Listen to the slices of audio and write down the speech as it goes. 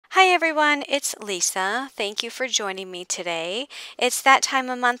Hi everyone, it's Lisa. Thank you for joining me today. It's that time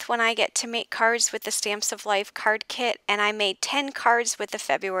of month when I get to make cards with the Stamps of Life card kit, and I made 10 cards with the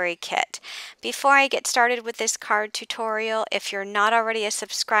February kit. Before I get started with this card tutorial, if you're not already a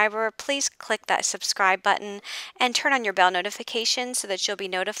subscriber, please click that subscribe button and turn on your bell notifications so that you'll be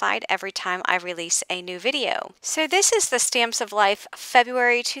notified every time I release a new video. So this is the Stamps of Life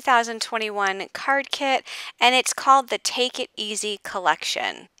February 2021 card kit, and it's called the Take It Easy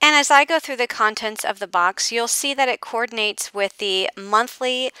collection. And as I go through the contents of the box, you'll see that it coordinates with the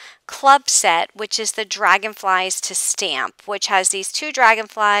monthly club set, which is the Dragonflies to Stamp, which has these 2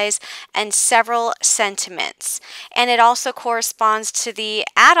 dragonflies and several sentiments. And it also corresponds to the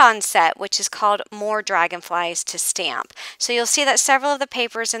add-on set, which is called More Dragonflies to Stamp. So you'll see that several of the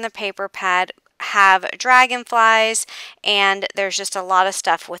papers in the paper pad have dragonflies, and there's just a lot of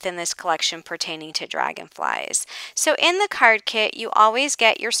stuff within this collection pertaining to dragonflies. So in the card kit, you always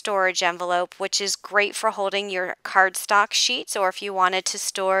get your storage envelope, which is great for holding your cardstock sheets, or if you wanted to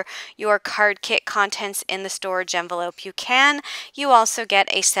store your card kit contents in the storage envelope, you can. You also get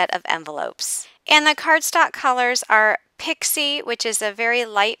a set of envelopes. And the cardstock colors are Pixie, which is a very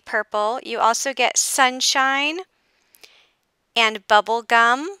light purple. You also get Sunshine and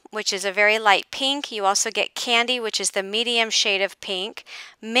Bubblegum, which is a very light pink. You also get Candy, which is the medium shade of pink,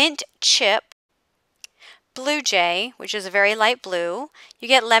 Mint Chip, Blue Jay, which is a very light blue. You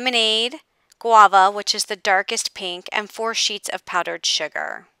get Lemonade, Guava, which is the darkest pink, and 4 sheets of powdered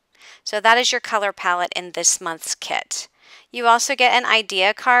sugar. So that is your color palette in this month's kit. You also get an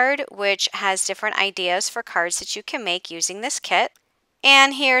idea card, which has different ideas for cards that you can make using this kit.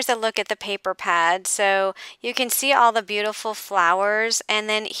 And here's a look at the paper pad. So you can see all the beautiful flowers, and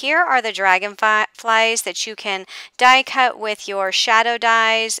then here are the dragonflies that you can die cut with your shadow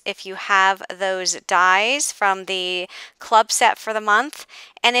dies if you have those dies from the club set for the month.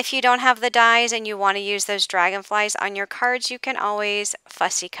 And if you don't have the dies and you want to use those dragonflies on your cards, you can always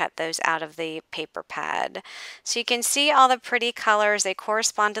fussy cut those out of the paper pad. So you can see all the pretty colors. They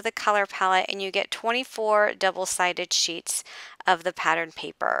correspond to the color palette, and you get 24 double-sided sheets of the patterned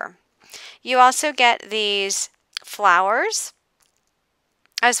paper. You also get these flowers,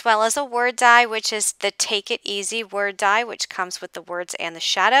 as well as a word die, which is the Take It Easy word die, which comes with the words and the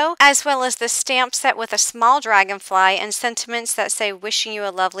shadow, as well as the stamp set with a small dragonfly and sentiments that say wishing you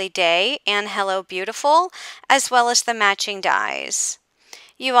a lovely day and hello beautiful, as well as the matching dies.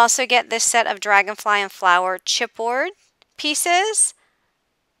 You also get this set of dragonfly and flower chipboard pieces,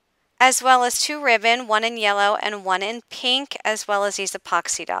 as well as 2 ribbon, 1 in yellow and 1 in pink, as well as these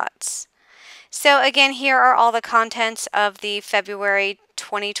epoxy dots. So again, here are all the contents of the February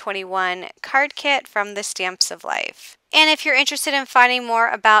 2021 card kit from the Stamps of Life. And if you're interested in finding more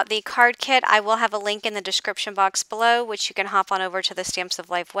about the card kit, I will have a link in the description box below, which you can hop on over to the Stamps of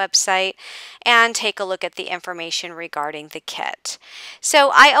Life website and take a look at the information regarding the kit.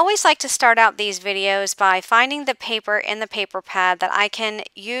 So I always like to start out these videos by finding the paper in the paper pad that I can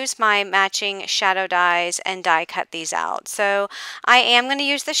use my matching shadow dies and die cut these out. So I am going to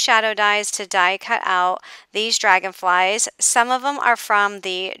use the shadow dies to die cut out these dragonflies. Some of them are from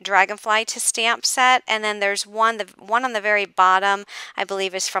the Dragonfly to Stamp set, and then there's one on the very bottom, I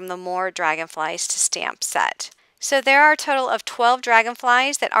believe, is from the More Dragonflies to Stamp set. So there are a total of 12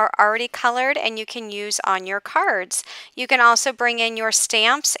 dragonflies that are already colored and you can use on your cards. You can also bring in your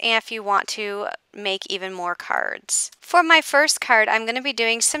stamps if you want to make even more cards. For my first card, I'm going to be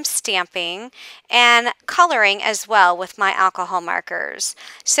doing some stamping and coloring as well with my alcohol markers.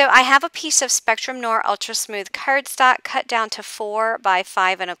 So I have a piece of Spectrum Noir Ultra Smooth cardstock cut down to 4 by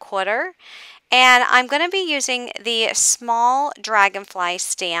 5 1/4. And I'm going to be using the small dragonfly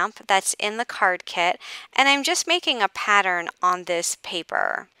stamp that's in the card kit, and I'm just making a pattern on this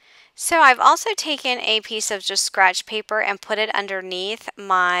paper. So I've also taken a piece of just scratch paper and put it underneath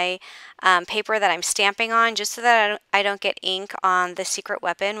my paper that I'm stamping on, just so that I don't get ink on the secret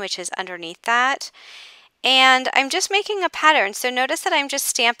weapon, which is underneath that. And I'm just making a pattern. So notice that I'm just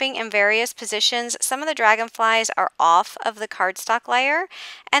stamping in various positions. Some of the dragonflies are off of the cardstock layer,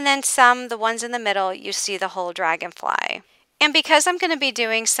 and then some, the ones in the middle, you see the whole dragonfly. And because I'm going to be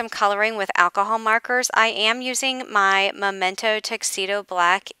doing some coloring with alcohol markers, I am using my Memento Tuxedo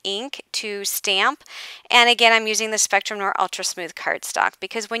Black ink to stamp. And again, I'm using the Spectrum Noir Ultra Smooth cardstock,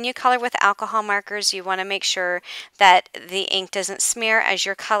 because when you color with alcohol markers, you want to make sure that the ink doesn't smear as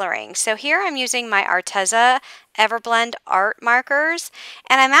you're coloring. So here I'm using my Arteza Everblend art markers,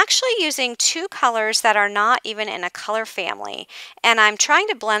 and I'm actually using two colors that are not even in a color family, and I'm trying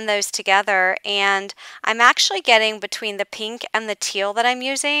to blend those together, and I'm actually getting, between the pink and the teal that I'm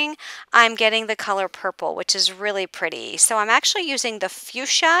using, I'm getting the color purple, which is really pretty. So I'm actually using the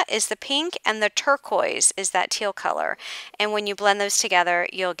fuchsia is the pink and the turquoise is that teal color, and when you blend those together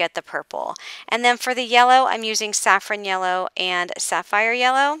you'll get the purple. And then for the yellow, I'm using saffron yellow and sapphire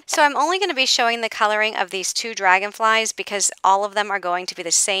yellow. So I'm only going to be showing the coloring of these two dragonflies because all of them are going to be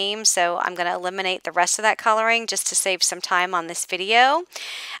the same, so I'm going to eliminate the rest of that coloring just to save some time on this video.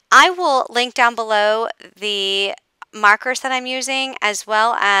 I will link down below the markers that I'm using as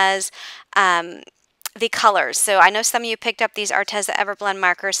well as the colors. So I know some of you picked up these Arteza Everblend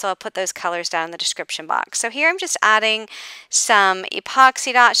markers, so I'll put those colors down in the description box. So here I'm just adding some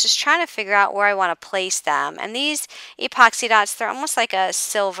epoxy dots, just trying to figure out where I want to place them. And these epoxy dots, they're almost like a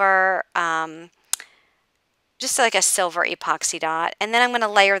silver, just like a silver epoxy dot. And then I'm going to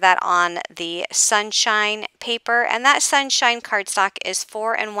layer that on the sunshine paper. And that sunshine cardstock is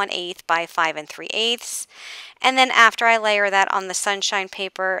 4 1/8 by 5 3/8. And then after I layer that on the sunshine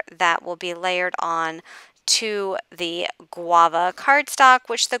paper, that will be layered on to the guava cardstock,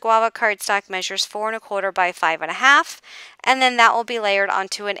 which the guava cardstock measures 4 1/4 by 5 1/2. And then that will be layered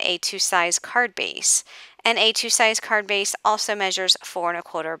onto an A2 size card base. An A2 size card base also measures 4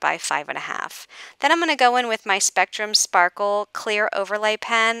 1/4 by 5 1/2. Then I'm going to go in with my Spectrum Sparkle clear overlay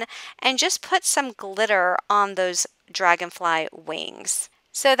pen and just put some glitter on those dragonfly wings.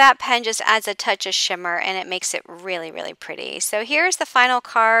 So that pen just adds a touch of shimmer and it makes it really, really pretty. So here's the final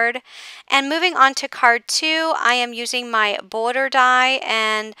card. And moving on to card 2, I am using my border die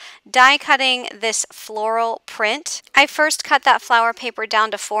and die cutting this floral print. I first cut that flower paper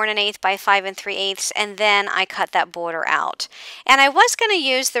down to 4 1/8 by 5 3/8, and then I cut that border out. And I was going to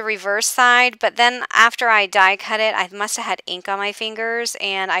use the reverse side, but then after I die cut it, I must have had ink on my fingers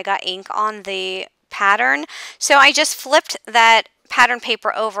and I got ink on the pattern. So I just flipped that pattern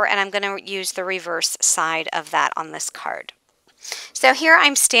paper over and I'm going to use the reverse side of that on this card. So here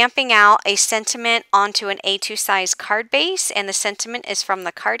I'm stamping out a sentiment onto an A2 size card base, and the sentiment is from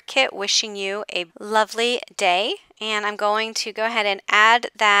the card kit, wishing you a lovely day. And I'm going to go ahead and add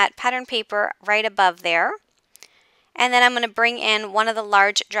that pattern paper right above there. And then I'm going to bring in one of the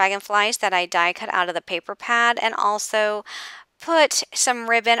large dragonflies that I die cut out of the paper pad and also put some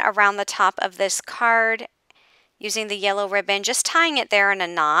ribbon around the top of this card using the yellow ribbon, just tying it there in a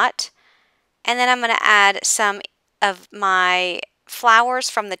knot. And then I'm going to add some of my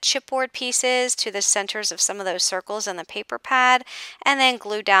flowers from the chipboard pieces to the centers of some of those circles in the paper pad, and then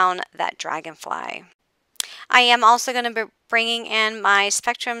glue down that dragonfly. I am also going to be bringing in my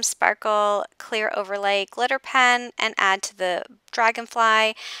Spectrum Sparkle Clear Overlay glitter pen and add to the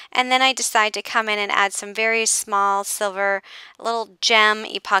dragonfly, and then I decide to come in and add some very small silver little gem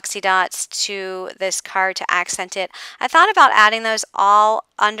epoxy dots to this card to accent it. I thought about adding those all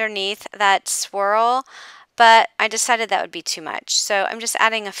underneath that swirl, but I decided that would be too much, so I'm just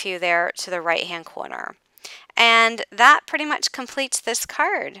adding a few there to the right hand corner. And that pretty much completes this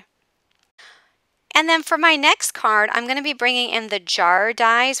card. And then for my next card, I'm going to be bringing in the jar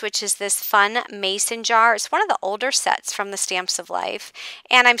dies, which is this fun mason jar. It's one of the older sets from the Stamps of Life.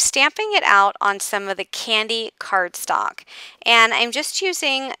 And I'm stamping it out on some of the candy cardstock. And I'm just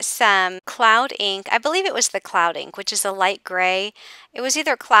using some cloud ink. I believe it was the cloud ink, which is a light gray. It was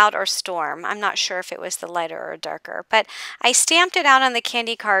either cloud or storm. I'm not sure if it was the lighter or darker. But I stamped it out on the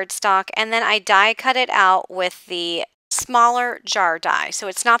candy cardstock, and then I die cut it out with the smaller jar die. So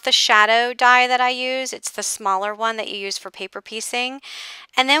it's not the shadow die that I use, it's the smaller one that you use for paper piecing.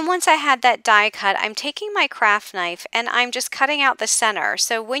 And then once I had that die cut, I'm taking my craft knife and I'm just cutting out the center.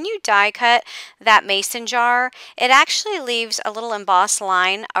 So when you die cut that mason jar, it actually leaves a little embossed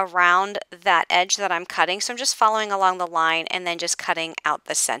line around that edge that I'm cutting. So I'm just following along the line and then just cutting out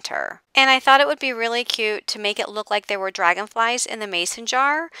the center. And I thought it would be really cute to make it look like there were dragonflies in the mason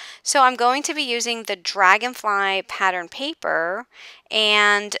jar. So I'm going to be using the dragonfly pattern paper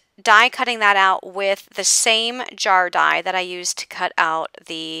and die cutting that out with the same jar die that I used to cut out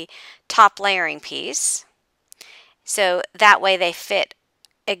the top layering piece. So that way they fit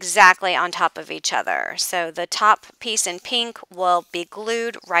exactly on top of each other. So the top piece in pink will be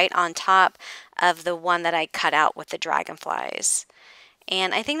glued right on top of the one that I cut out with the dragonflies.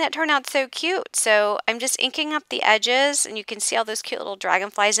 And I think that turned out so cute. So I'm just inking up the edges and you can see all those cute little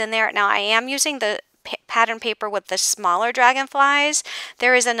dragonflies in there. Now I am using the pattern paper with the smaller dragonflies.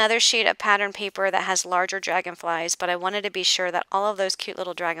 There is another sheet of pattern paper that has larger dragonflies, but I wanted to be sure that all of those cute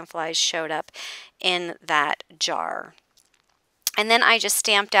little dragonflies showed up in that jar. And then I just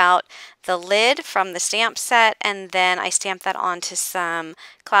stamped out the lid from the stamp set, and then I stamped that onto some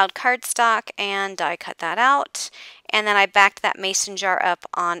cloud cardstock and die cut that out. And then I backed that mason jar up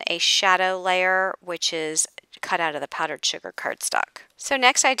on a shadow layer, which is cut out of the powdered sugar cardstock. So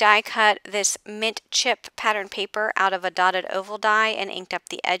next I die cut this mint chip pattern paper out of a dotted oval die and inked up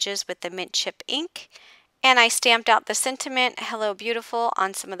the edges with the mint chip ink. And I stamped out the sentiment, Hello Beautiful,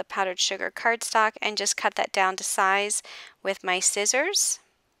 on some of the powdered sugar cardstock and just cut that down to size with my scissors.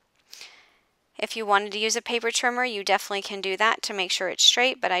 If you wanted to use a paper trimmer, you definitely can do that to make sure it's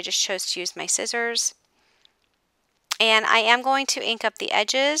straight, but I just chose to use my scissors. And I am going to ink up the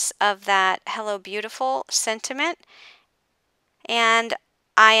edges of that Hello Beautiful sentiment. And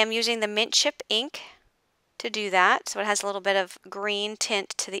I am using the mint chip ink to do that, so it has a little bit of green tint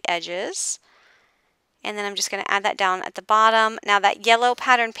to the edges. And then I'm just going to add that down at the bottom. Now that yellow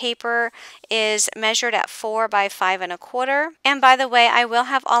pattern paper is measured at 4 by 5 1/4. And by the way, I will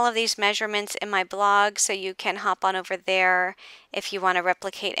have all of these measurements in my blog, so you can hop on over there. If you want to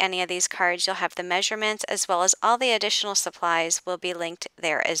replicate any of these cards, you'll have the measurements as well as all the additional supplies will be linked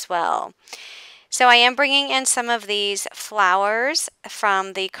there as well. So I am bringing in some of these flowers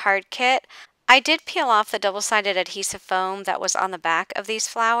from the card kit. I did peel off the double-sided adhesive foam that was on the back of these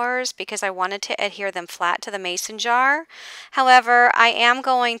flowers because I wanted to adhere them flat to the mason jar. However, I am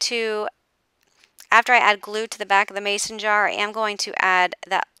going to, after I add glue to the back of the mason jar, I am going to add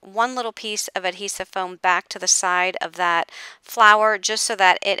that one little piece of adhesive foam back to the side of that flower just so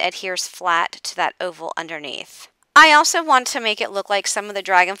that it adheres flat to that oval underneath. I also want to make it look like some of the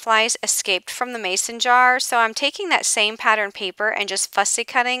dragonflies escaped from the mason jar, so I'm taking that same pattern paper and just fussy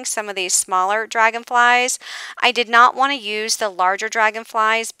cutting some of these smaller dragonflies. I did not want to use the larger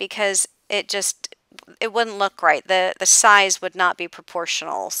dragonflies because it wouldn't look right. The size would not be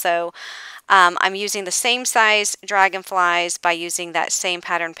proportional. So I'm using the same size dragonflies by using that same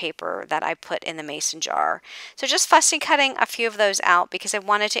pattern paper that I put in the mason jar. So just fussy cutting a few of those out because I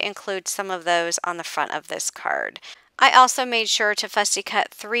wanted to include some of those on the front of this card. I also made sure to fussy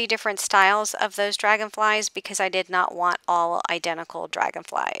cut 3 different styles of those dragonflies because I did not want all identical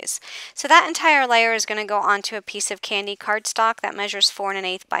dragonflies. So that entire layer is going to go onto a piece of candy cardstock that measures 4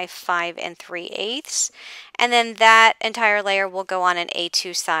 1/8 by 5 3/8. And then that entire layer will go on an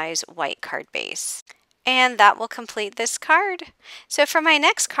A2 size white card base. And that will complete this card. So for my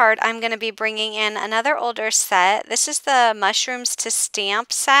next card, I'm going to be bringing in another older set. This is the Mushrooms to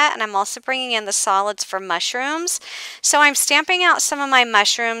Stamp set, and I'm also bringing in the solids for mushrooms. So I'm stamping out some of my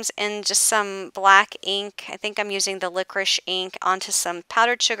mushrooms in just some black ink. I think I'm using the licorice ink onto some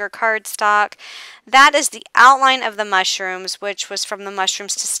powdered sugar cardstock. That is the outline of the mushrooms, which was from the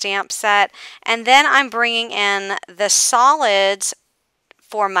Mushrooms to Stamp set. And then I'm bringing in the solids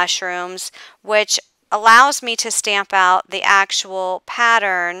for mushrooms, which allows me to stamp out the actual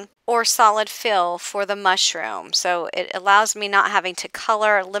pattern or solid fill for the mushroom. So it allows me not having to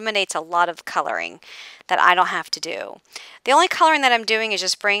color, eliminates a lot of coloring that I don't have to do. The only coloring that I'm doing is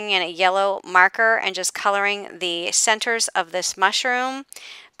just bringing in a yellow marker and just coloring the centers of this mushroom.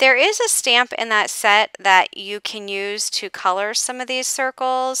 There is a stamp in that set that you can use to color some of these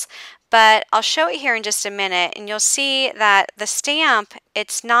circles, but I'll show it here in just a minute, and you'll see that the stamp,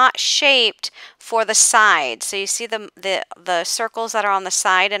 it's not shaped for the side. So you see the circles that are on the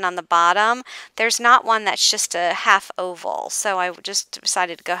side and on the bottom. There's not one that's just a half oval. So I just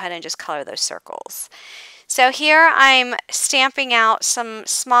decided to go ahead and just color those circles. So here I'm stamping out some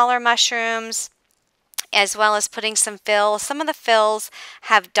smaller mushrooms, as well as putting some fill. Some of the fills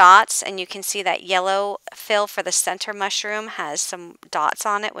have dots, and you can see that yellow fill for the center mushroom has some dots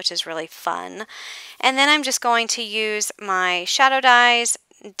on it, which is really fun. And then I'm just going to use my shadow dies,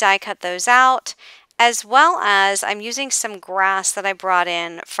 die cut those out, as well as I'm using some grass that I brought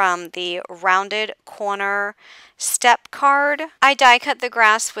in from the rounded corner step card. I die cut the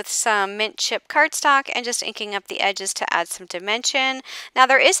grass with some mint chip cardstock and just inking up the edges to add some dimension. Now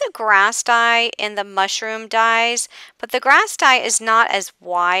there is a grass die in the mushroom dies, but the grass die is not as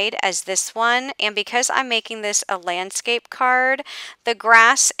wide as this one, and because I'm making this a landscape card, the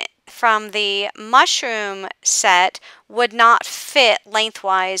grass from the mushroom set would not fit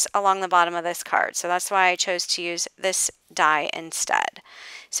lengthwise along the bottom of this card. So that's why I chose to use this die instead.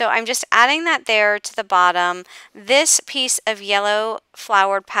 So I'm just adding that there to the bottom. This piece of yellow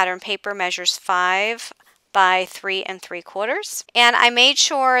flowered pattern paper measures 5 by 3 3/4. And I made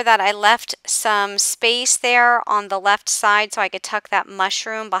sure that I left some space there on the left side so I could tuck that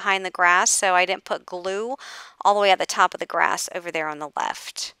mushroom behind the grass, so I didn't put glue all the way at the top of the grass over there on the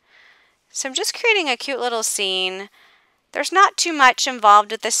left. So I'm just creating a cute little scene There's not too much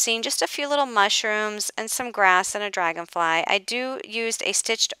involved with this scene, just a few little mushrooms and some grass and a dragonfly. I used a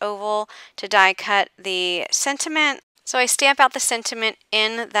stitched oval to die cut the sentiment. So I stamp out the sentiment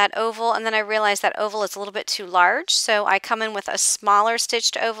in that oval, and then I realize that oval is a little bit too large, so I come in with a smaller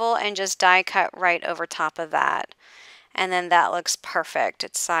stitched oval and just die cut right over top of that. And then that looks perfect.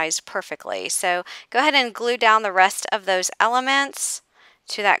 It's sized perfectly. So go ahead and glue down the rest of those elements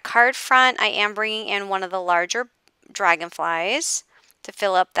to that card front. I am bringing in one of the larger dragonflies to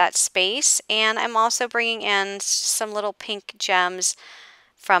fill up that space, and I'm also bringing in some little pink gems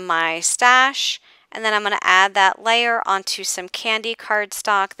from my stash. And then I'm going to add that layer onto some candy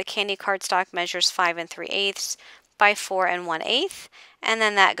cardstock. The candy cardstock measures 5 3/8 by 4 1/8. And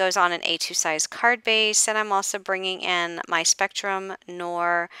then that goes on an A2 size card base. And I'm also bringing in my Spectrum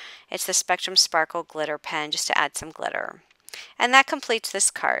Noir. It's the Spectrum Sparkle Glitter Pen, just to add some glitter. And that completes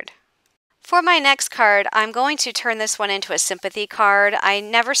this card. For my next card, I'm going to turn this one into a sympathy card. I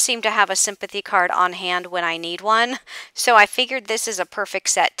never seem to have a sympathy card on hand when I need one, so I figured this is a perfect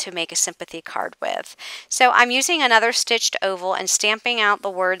set to make a sympathy card with. So I'm using another stitched oval and stamping out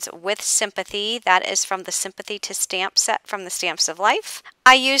the words "with sympathy." That is from the Sympathy to Stamp set from the Stamps of Life.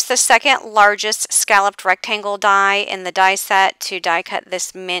 I used the second largest scalloped rectangle die in the die set to die cut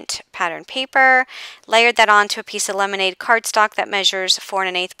this mint pattern paper, layered that onto a piece of lemonade cardstock that measures 4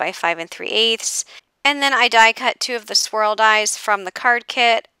 1/8 by 5 3/8, and then I die cut 2 of the swirl dies from the card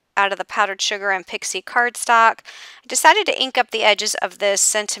kit out of the powdered sugar and pixie cardstock. I decided to ink up the edges of this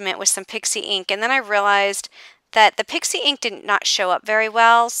sentiment with some pixie ink, and then I realized that the pixie ink did not show up very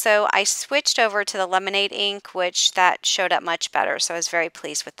well, so I switched over to the lemonade ink, which that showed up much better, so I was very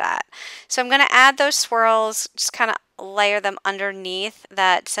pleased with that. So I'm going to add those swirls, just kind of layer them underneath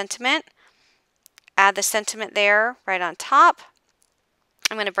that sentiment. Add the sentiment there right on top.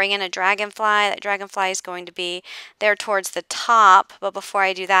 I'm going to bring in a dragonfly. That dragonfly is going to be there towards the top, but before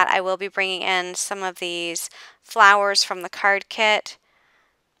I do that, I will be bringing in some of these flowers from the card kit.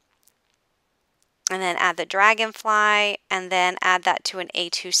 And then add the dragonfly, and then add that to an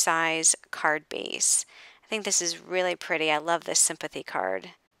A2 size card base. I think this is really pretty. I love this sympathy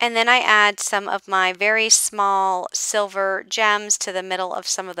card. And then I add some of my very small silver gems to the middle of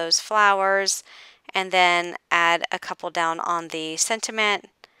some of those flowers, and then add a couple down on the sentiment.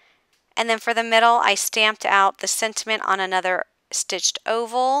 And then for the middle, I stamped out the sentiment on another stitched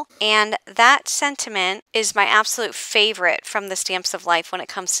oval, and that sentiment is my absolute favorite from the Stamps of Life when it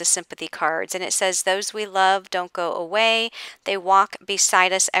comes to sympathy cards, and it says, "Those we love don't go away. They walk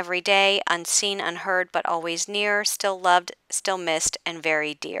beside us every day, unseen, unheard, but always near, still loved, still missed, and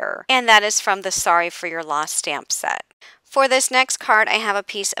very dear." And that is from the Sorry for Your Loss stamp set. For this next card, I have a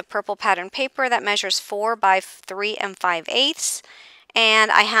piece of purple pattern paper that measures 4 by 3 5/8.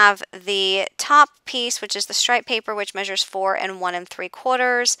 And I have the top piece, which is the stripe paper, which measures 4 1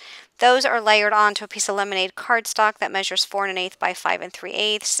 3/4. Those are layered onto a piece of lemonade cardstock that measures 4 1/8 by 5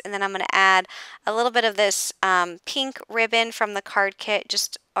 3/8. And then I'm going to add a little bit of this pink ribbon from the card kit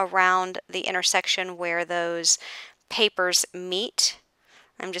just around the intersection where those papers meet.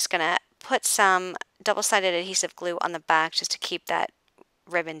 I'm just going to put some double-sided adhesive glue on the back just to keep that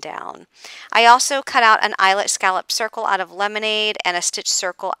ribbon down. I also cut out an eyelet scallop circle out of lemonade and a stitch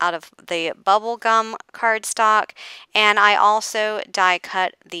circle out of the bubble gum cardstock, and I also die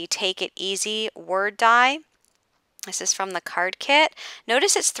cut the Take It Easy word die. This is from the card kit.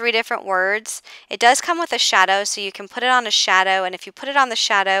 Notice it's 3 different words. It does come with a shadow, so you can put it on a shadow, and if you put it on the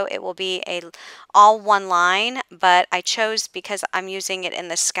shadow, it will be all one line, but I chose, because I'm using it in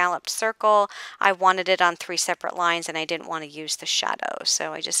the scalloped circle, I wanted it on 3 separate lines, and I didn't want to use the shadow.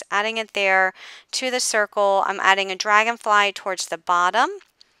 So I just adding it there to the circle. I'm adding a dragonfly towards the bottom.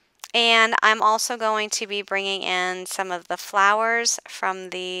 And I'm also going to be bringing in some of the flowers from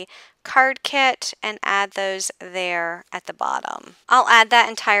the card kit and add those there at the bottom. I'll add that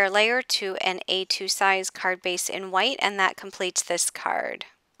entire layer to an A2 size card base in white, and that completes this card.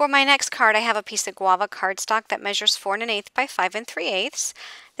 For my next card, I have a piece of guava cardstock that measures 4 1/8 by 5 3/8.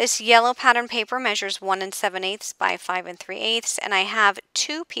 This yellow pattern paper measures 1 7/8 by 5 3/8, and I have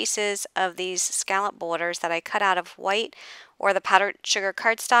 2 pieces of these scallop borders that I cut out of white or the powdered sugar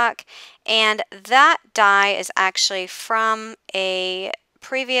cardstock, and that die is actually from a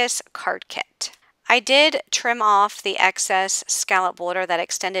previous card kit. I did trim off the excess scallop border that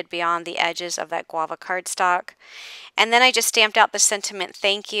extended beyond the edges of that guava cardstock. And then I just stamped out the sentiment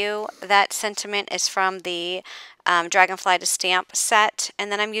 "Thank You." That sentiment is from the Dragonfly to Stamp set.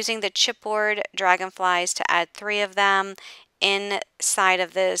 And then I'm using the chipboard dragonflies to add 3 of them inside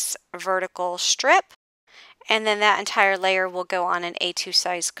of this vertical strip. And then that entire layer will go on an A2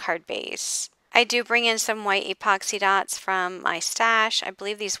 size card base. I do bring in some white epoxy dots from my stash. I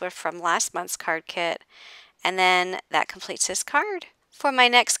believe these were from last month's card kit. And then that completes this card. For my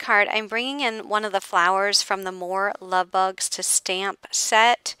next card, I'm bringing in one of the flowers from the More Love Bugs to Stamp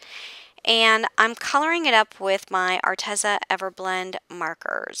set. And I'm coloring it up with my Arteza Everblend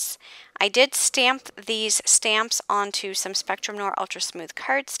markers. I did stamp these stamps onto some Spectrum Noir Ultra Smooth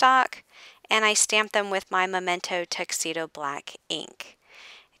cardstock, and I stamped them with my Memento Tuxedo Black ink,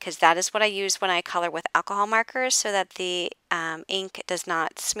 because that is what I use when I color with alcohol markers so that the ink does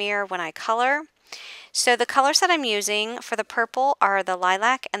not smear when I color. So the colors that I'm using for the purple are the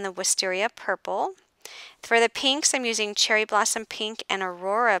Lilac and the Wisteria Purple. For the pinks, I'm using Cherry Blossom Pink and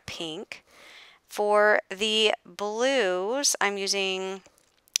Aurora Pink. For the blues, I'm using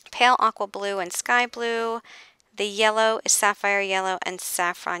Pale Aqua Blue and Sky Blue. The yellow is Sapphire Yellow and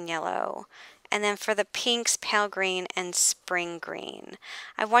Saffron Yellow. And then for the pinks, Pale Green and Spring Green.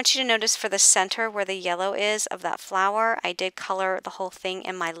 I want you to notice for the center where the yellow is of that flower, I did color the whole thing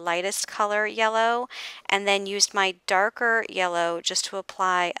in my lightest color yellow, and then used my darker yellow just to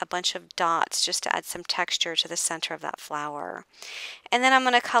apply a bunch of dots just to add some texture to the center of that flower. And then I'm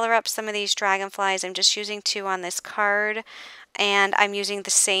going to color up some of these dragonflies. I'm just using 2 on this card. And I'm using the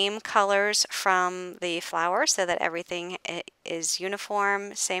same colors from the flower so that everything is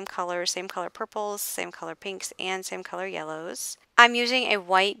uniform, same color purples, same color pinks, and same color yellows. I'm using a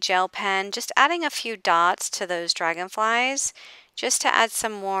white gel pen, just adding a few dots to those dragonflies, just to add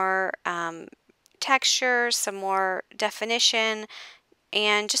some more texture, some more definition,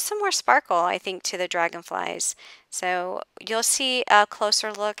 and just some more sparkle, I think, to the dragonflies. So you'll see a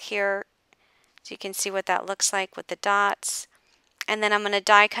closer look here, so you can see what that looks like with the dots. And then I'm going to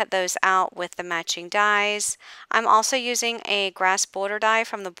die cut those out with the matching dies. I'm also using a grass border die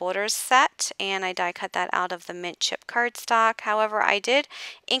from the Borders set, and I die cut that out of the mint chip cardstock. However, I did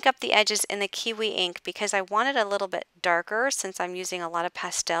ink up the edges in the kiwi ink because I wanted a little bit darker since I'm using a lot of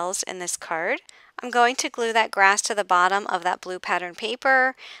pastels in this card. I'm going to glue that grass to the bottom of that blue pattern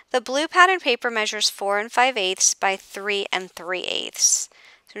paper. The blue pattern paper measures 4 5/8 by 3 3/8.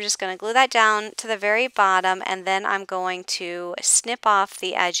 So I'm just going to glue that down to the very bottom, and then I'm going to snip off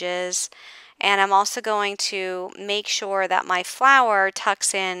the edges, and I'm also going to make sure that my flower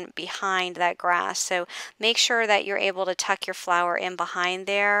tucks in behind that grass. So make sure that you're able to tuck your flower in behind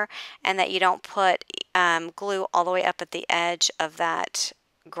there and that you don't put glue all the way up at the edge of that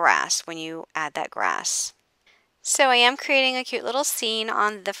grass when you add that grass. So I am creating a cute little scene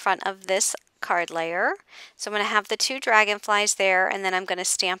on the front of this card layer. So I'm going to have the 2 dragonflies there, and then I'm going to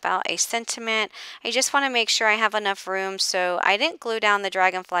stamp out a sentiment. I just want to make sure I have enough room, so I didn't glue down the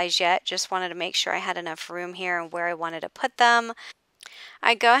dragonflies yet, just wanted to make sure I had enough room here and where I wanted to put them.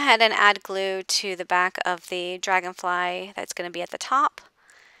 I go ahead and add glue to the back of the dragonfly that's going to be at the top.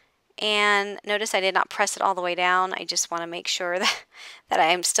 And notice I did not press it all the way down. I just want to make sure that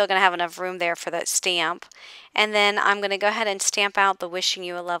I'm still going to have enough room there for that stamp. And then I'm going to go ahead and stamp out the wishing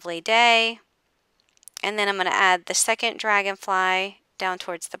you a lovely day. And then I'm going to add the second dragonfly down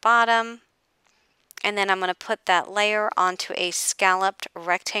towards the bottom. And then I'm going to put that layer onto a scalloped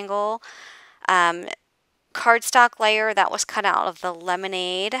rectangle cardstock layer that was cut out of the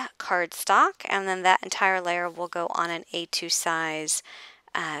Lemonade cardstock. And then that entire layer will go on an A2 size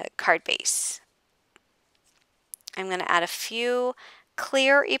card base. I'm going to add a few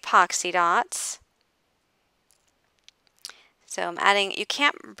clear epoxy dots. So I'm adding, you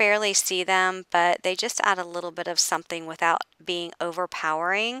can't barely see them, but they just add a little bit of something without being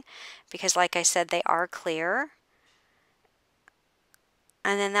overpowering because, like I said, they are clear.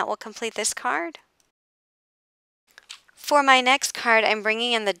 And then that will complete this card. For my next card, I'm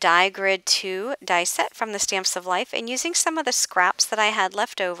bringing in the Die Grid 2 die set from the Stamps of Life and using some of the scraps that I had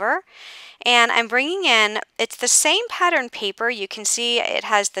left over. And I'm bringing in, it's the same pattern paper. You can see it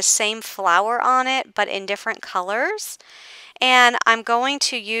has the same flower on it, but in different colors. And I'm going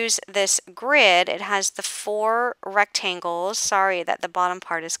to use this grid. It has the 4 rectangles. Sorry that the bottom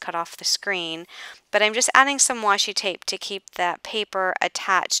part is cut off the screen. But I'm just adding some washi tape to keep that paper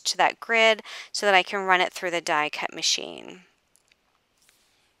attached to that grid so that I can run it through the die cut machine.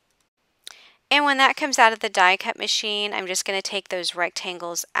 And when that comes out of the die cut machine, I'm just going to take those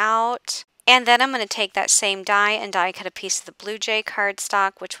rectangles out. And then I'm going to take that same die and die cut a piece of the Blue Jay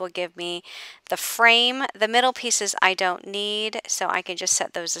cardstock, which will give me the frame. The middle pieces I don't need, so I can just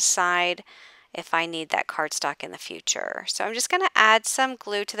set those aside if I need that cardstock in the future. So I'm just going to add some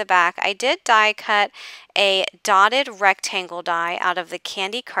glue to the back. I did die cut a dotted rectangle die out of the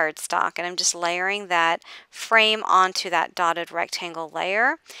candy cardstock, and I'm just layering that frame onto that dotted rectangle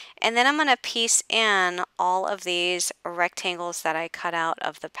layer. And then I'm going to piece in all of these rectangles that I cut out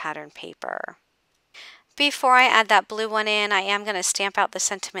of the pattern paper. Before I add that blue one in, I am going to stamp out the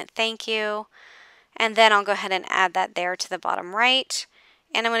sentiment thank you, and then I'll go ahead and add that there to the bottom right.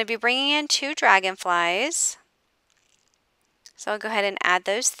 And I'm going to be bringing in 2 dragonflies. So I'll go ahead and add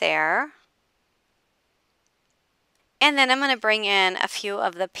those there. And then I'm going to bring in a few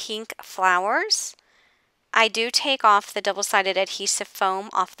of the pink flowers. I do take off the double-sided adhesive foam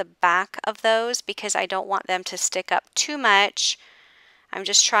off the back of those because I don't want them to stick up too much. I'm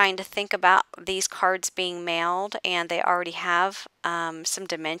just trying to think about these cards being mailed, and they already have some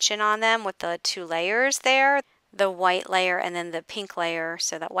dimension on them with the 2 layers there. The white layer and then the pink layer,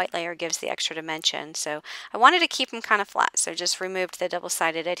 so that white layer gives the extra dimension. So I wanted to keep them kind of flat, so just removed the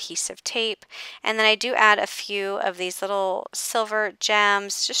double-sided adhesive tape. And then I do add a few of these little silver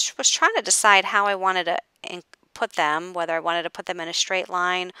gems. Just was trying to decide how I wanted to put them, whether I wanted to put them in a straight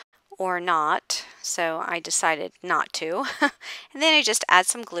line or not. So I decided not to. And then I just add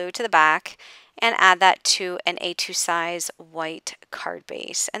some glue to the back and add that to an A2 size white card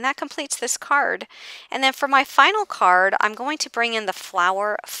base. And that completes this card. And then for my final card, I'm going to bring in the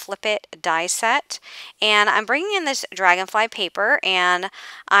Flower Flip It die set. And I'm bringing in this dragonfly paper, and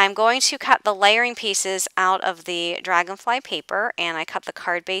I'm going to cut the layering pieces out of the dragonfly paper, and I cut the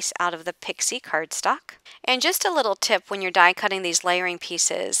card base out of the pixie cardstock. And just a little tip when you're die cutting these layering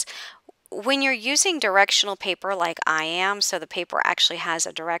pieces, when you're using directional paper like I am, so the paper actually has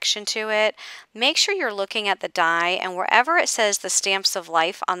a direction to it, make sure you're looking at the die, and wherever it says the Stamps of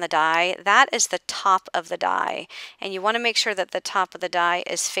Life on the die, that is the top of the die. And you want to make sure that the top of the die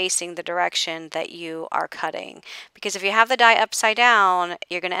is facing the direction that you are cutting. Because if you have the die upside down,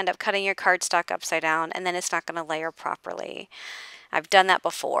 you're going to end up cutting your cardstock upside down, and then it's not going to layer properly. I've done that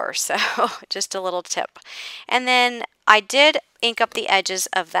before, so just a little tip. And then I did ink up the edges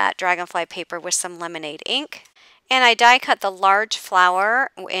of that dragonfly paper with some lemonade ink. And I die cut the large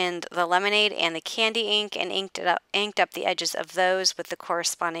flower in the lemonade and the candy ink and inked up the edges of those with the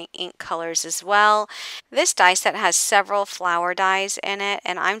corresponding ink colors as well. This die set has several flower dies in it,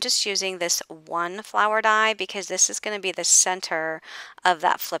 and I'm just using this one flower die because this is going to be the center of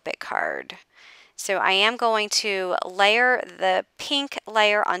that Flip It card. So I am going to layer the pink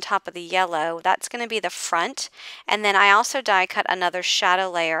layer on top of the yellow. That's going to be the front. And then I also die cut another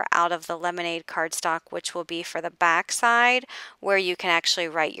shadow layer out of the lemonade cardstock, which will be for the back side where you can actually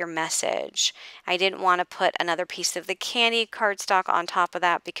write your message. I didn't want to put another piece of the candy cardstock on top of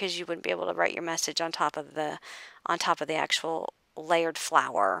that because you wouldn't be able to write your message on top of the actual layered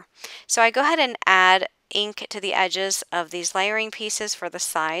flower. So I go ahead and add ink to the edges of these layering pieces for the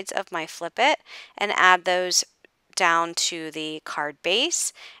sides of my Flip It and add those down to the card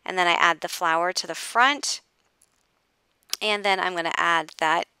base, and then I add the flower to the front, and then I'm going to add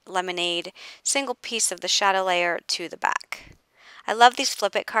that lemonade single piece of the shadow layer to the back. I love these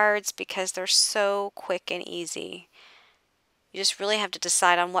Flip It cards because they're so quick and easy. You just really have to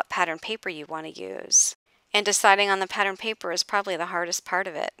decide on what pattern paper you want to use. And deciding on the pattern paper is probably the hardest part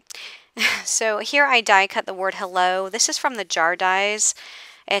of it. So here I die cut the word hello. This is from the jar dies.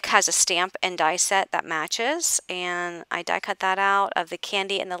 It has a stamp and die set that matches, and I die cut that out of the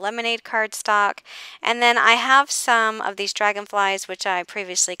candy and the lemonade cardstock. And then I have some of these dragonflies which I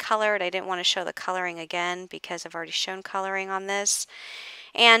previously colored. I didn't want to show the coloring again because I've already shown coloring on this.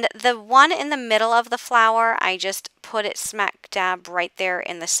 And the one in the middle of the flower, I just put it smack dab right there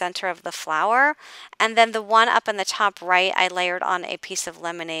in the center of the flower. And then the one up in the top right, I layered on a piece of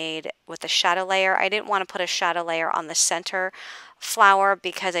lemonade with a shadow layer. I didn't want to put a shadow layer on the center flower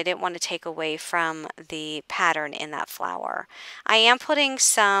because I didn't want to take away from the pattern in that flower. I am putting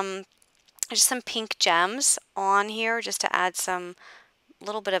just some pink gems on here just to add some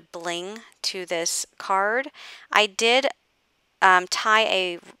little bit of bling to this card. I did tie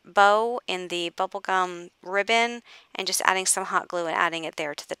a bow in the bubblegum ribbon and just adding some hot glue and adding it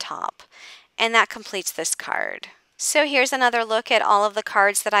there to the top. And that completes this card. So here's another look at all of the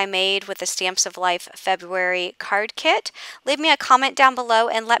cards that I made with the Stamps of Life February card kit. Leave me a comment down below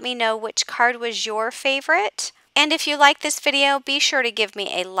and let me know which card was your favorite. And if you like this video, be sure to give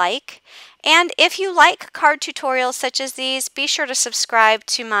me a like. And if you like card tutorials such as these, be sure to subscribe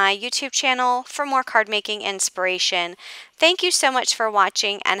to my YouTube channel for more card making inspiration. Thank you so much for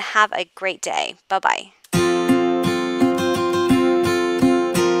watching and have a great day. Bye-bye.